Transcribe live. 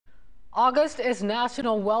August is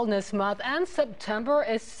National Wellness Month and September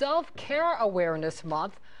is Self-Care Awareness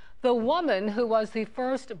Month. The woman who was the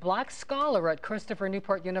first Black scholar at Christopher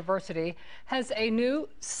Newport University has a new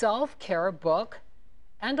self-care book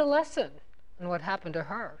and a lesson on what happened to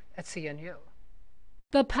her at CNU.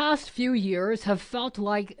 The past few years have felt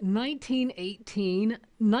like 1918,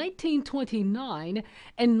 1929,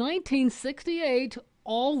 and 1968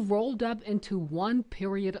 all rolled up into one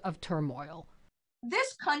period of turmoil.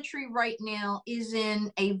 This country right now is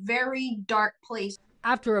in a very dark place.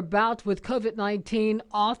 After a bout with COVID-19,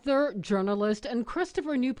 author, journalist, and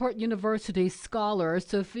Christopher Newport University scholar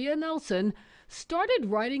Sophia Nelson started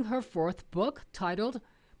writing her fourth book titled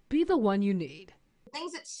Be the One You Need. The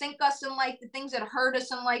things that sink us in life, the things that hurt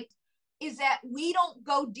us in life, is that we don't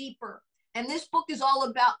go deeper. And this book is all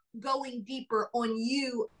about going deeper on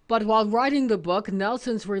you. But while writing the book,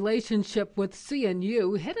 Nelson's relationship with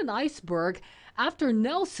CNU hit an iceberg after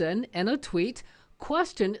Nelson, in a tweet,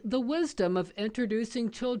 questioned the wisdom of introducing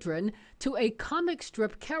children to a comic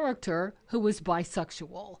strip character who was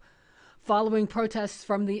bisexual. Following protests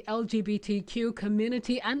from the LGBTQ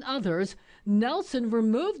community and others, Nelson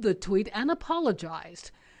removed the tweet and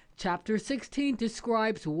apologized. Chapter 16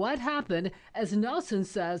 describes what happened as Nelson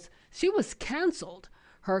says she was canceled.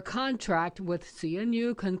 Her contract with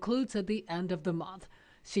CNU concludes at the end of the month.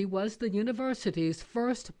 She was the university's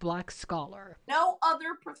first Black scholar. No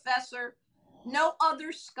other professor, no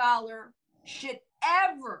other scholar should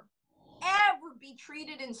ever be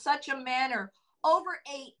treated in such a manner over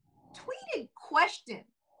a tweeted question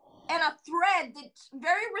and a thread that's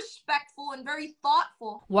very respectful and very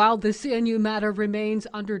thoughtful. While the CNU matter remains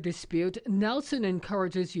under dispute, Nelson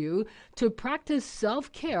encourages you to practice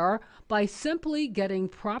self-care by simply getting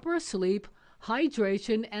proper sleep,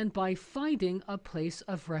 hydration, and by finding a place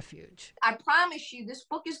of refuge. I promise you, this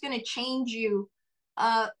book is going to change you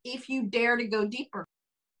if you dare to go deeper.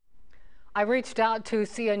 I reached out to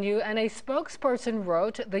CNU and a spokesperson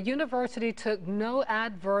wrote the university took no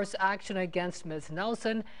adverse action against Ms.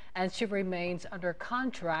 Nelson and she remains under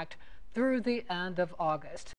contract through the end of August.